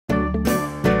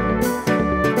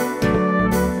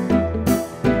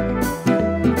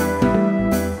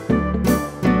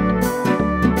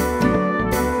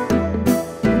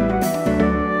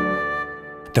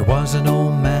There was an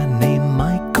old man named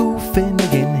Michael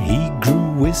Finnegan. He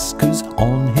grew whiskers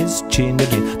on his chin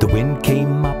again. The wind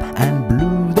came up and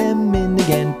blew them in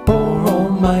again. Poor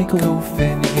old Michael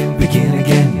Finnegan, begin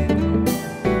again.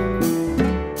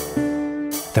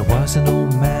 There was an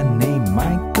old man named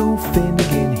Michael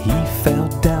Finnegan. He fell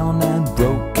down and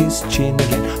broke his chin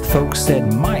again. Folks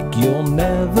said, Mike, you'll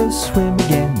never swim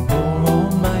again. Poor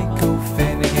old Michael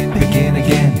Finnegan, begin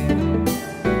again.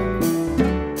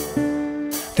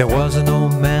 There was an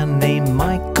old man named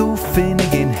Michael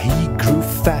Finnegan. He grew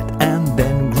fat and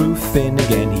then grew thin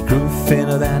again. He grew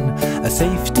thinner than a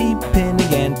safety pin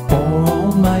again. Poor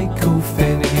old Michael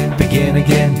Finnegan, begin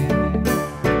again.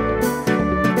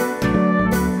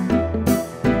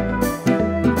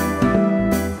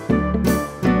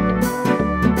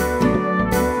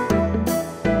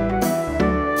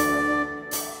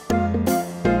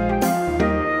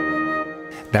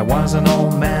 There was an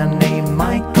old man named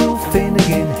Michael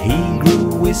Finnegan. He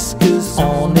grew whiskers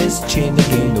on his chin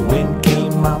again. The wind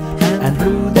came up and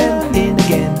blew them in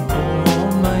again. Oh,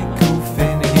 Michael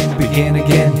Finnegan, begin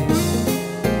again.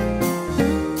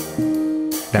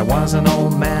 There was an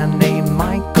old man named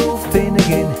Michael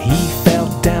Finnegan. He fell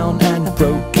down and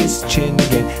broke his chin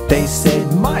again. They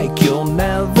said, Mike, you'll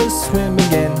never swim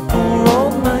again. Poor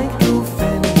old Michael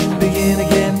Finnegan, begin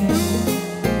again.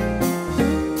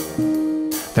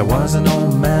 There was an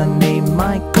old man named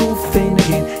Michael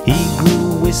Finnegan. He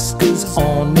grew whiskers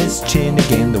on his chin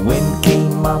again. The wind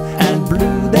came up and